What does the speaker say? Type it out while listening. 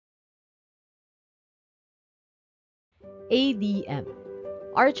ADM,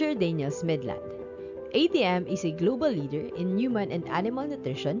 Archer Daniels Midland. ADM is a global leader in human and animal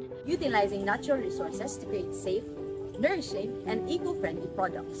nutrition, utilizing natural resources to create safe, nourishing, and eco-friendly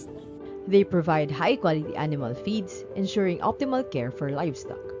products. They provide high-quality animal feeds, ensuring optimal care for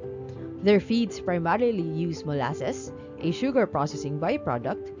livestock. Their feeds primarily use molasses, a sugar processing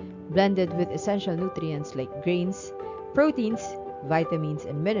byproduct, blended with essential nutrients like grains, proteins, vitamins,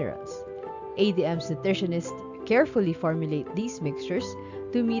 and minerals. ADM's nutritionists carefully formulate these mixtures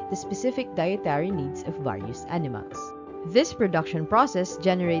to meet the specific dietary needs of various animals. This production process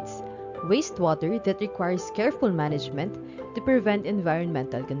generates wastewater that requires careful management to prevent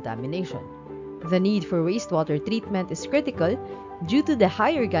environmental contamination. The need for wastewater treatment is critical due to the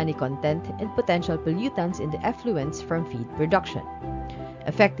high organic content and potential pollutants in the effluents from feed production.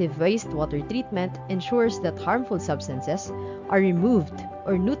 Effective wastewater treatment ensures that harmful substances are removed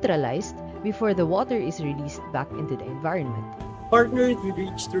or neutralized before the water is released back into the environment. Partnered with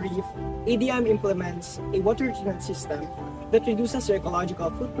Reach to Reef, ADM implements a water treatment system that reduces the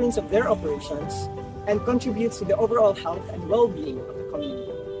ecological footprints of their operations and contributes to the overall health and well-being of the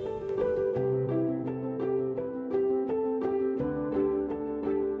community.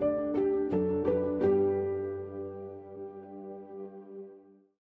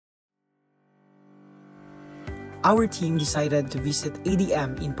 Our team decided to visit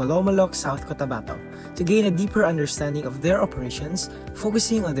ADM in Polomolok, South Cotabato to gain a deeper understanding of their operations,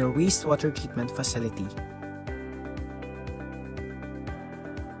 focusing on their wastewater treatment facility.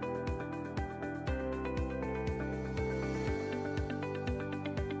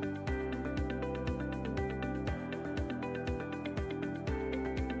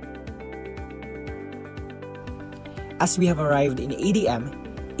 As we have arrived in ADM,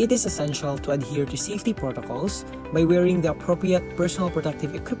 it is essential to adhere to safety protocols by wearing the appropriate personal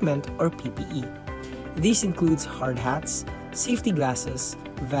protective equipment or PPE. This includes hard hats, safety glasses,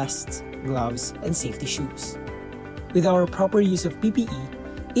 vests, gloves, and safety shoes. With our proper use of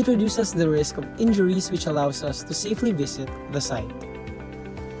PPE, it reduces the risk of injuries, which allows us to safely visit the site.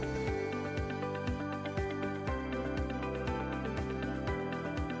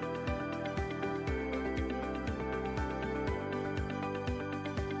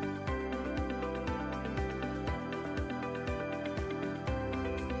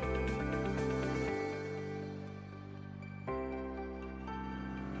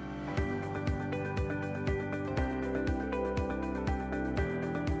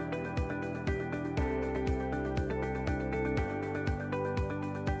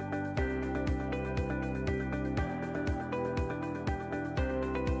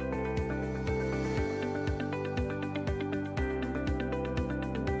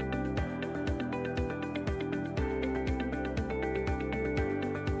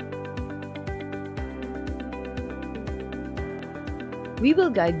 We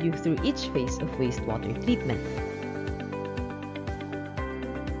will guide you through each phase of wastewater treatment.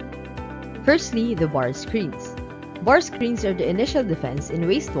 Firstly, the bar screens. Bar screens are the initial defense in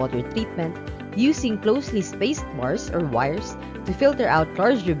wastewater treatment, using closely spaced bars or wires to filter out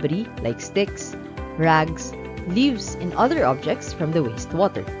large debris like sticks, rags, leaves, and other objects from the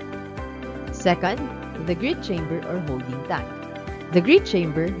wastewater. Second, the grit chamber or holding tank. The grit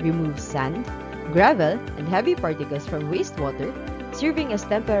chamber removes sand, gravel, and heavy particles from wastewater, serving as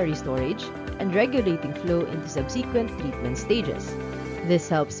temporary storage and regulating flow into subsequent treatment stages. This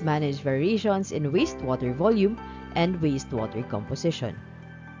helps manage variations in wastewater volume and wastewater composition.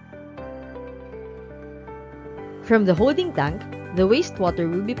 From the holding tank, the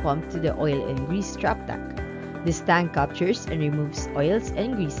wastewater will be pumped to the oil and grease trap tank. This tank captures and removes oils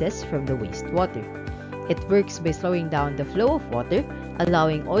and greases from the wastewater. It works by slowing down the flow of water,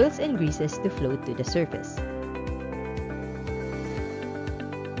 allowing oils and greases to float to the surface.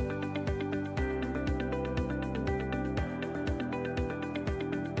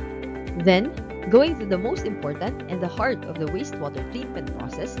 Then, going to the most important and the heart of the wastewater treatment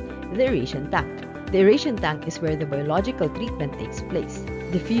process, the aeration tank. The aeration tank is where the biological treatment takes place.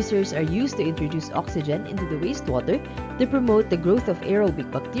 Diffusers are used to introduce oxygen into the wastewater to promote the growth of aerobic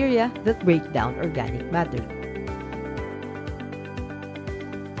bacteria that break down organic matter.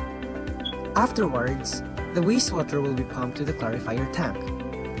 Afterwards, the wastewater will be pumped to the clarifier tank,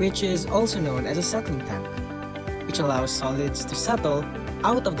 which is also known as a settling tank, which allows solids to settle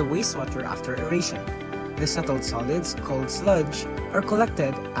out of the wastewater after aeration. The settled solids, called sludge, are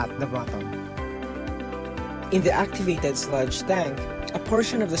collected at the bottom. In the activated sludge tank, a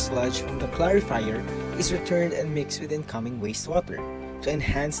portion of the sludge from the clarifier is returned and mixed with incoming wastewater to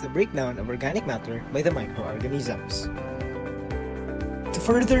enhance the breakdown of organic matter by the microorganisms. To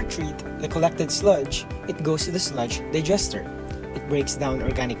further treat the collected sludge, it goes to the sludge digester. It breaks down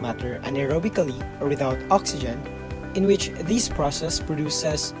organic matter anaerobically or without oxygen, in which this process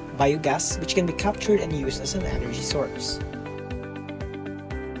produces biogas which can be captured and used as an energy source.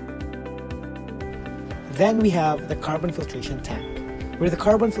 Then we have the carbon filtration tank, where the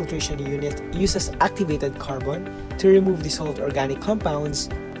carbon filtration unit uses activated carbon to remove dissolved organic compounds,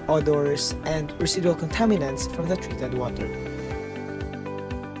 odors, and residual contaminants from the treated water.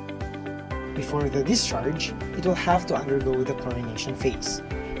 Before the discharge, it will have to undergo the chlorination phase.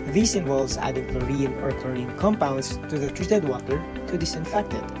 This involves adding chlorine or chlorine compounds to the treated water to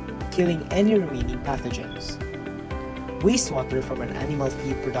disinfect it, killing any remaining pathogens. Wastewater from an animal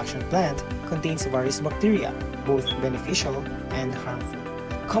feed production plant contains various bacteria, both beneficial and harmful.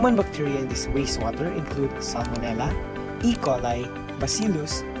 Common bacteria in this wastewater include Salmonella, E. coli,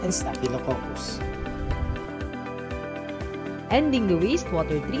 Bacillus, and Staphylococcus. Ending the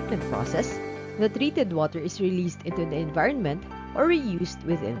wastewater treatment process, the treated water is released into the environment or reused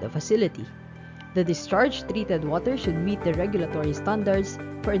within the facility. The discharged treated water should meet the regulatory standards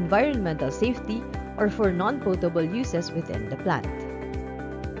for environmental safety or for non-potable uses within the plant.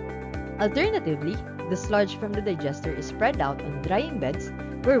 Alternatively, the sludge from the digester is spread out on drying beds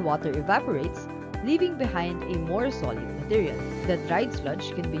where water evaporates, leaving behind a more solid material. The dried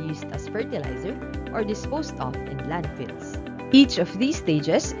sludge can be used as fertilizer or disposed of in landfills. Each of these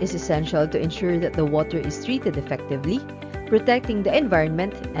stages is essential to ensure that the water is treated effectively, protecting the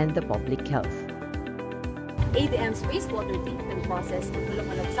environment and the public health. ADM's wastewater treatment process in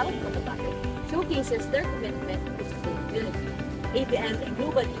Polomolok, South Cotabato showcases their commitment to sustainability. ADM, a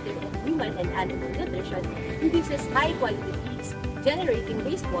global leader in human and animal nutrition, produces high-quality feeds, generating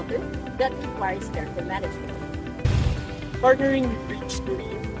wastewater that requires careful management. Partnering with Reach to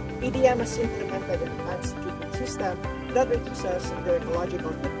Live, ADM has implemented an advanced treatment system that reduces their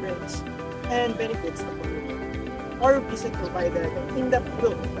ecological footprints and benefits the community. Our visit provided an in-depth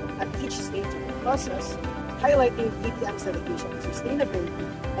look at each stage of the process, highlighting ADM's dedication to sustainability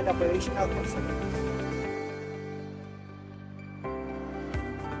and operational excellence.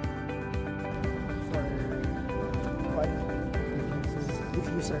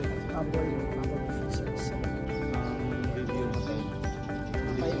 Diffuser, our diffusers. Review mo tayo.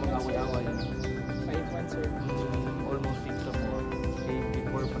 5 months. Away-away yan. 5 months, sir. Almost 6 na po.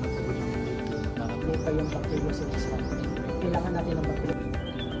 Before pa nagtugod ng review. Hindi pa yung bacteria sa isa. Kailangan natin ng bacteria.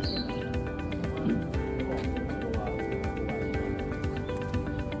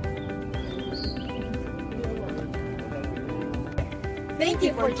 Thank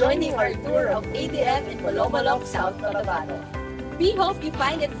you for joining our tour of ADM in Polomolok, South Cotabato. We hope you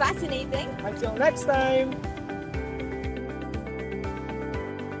find it fascinating. Until next time!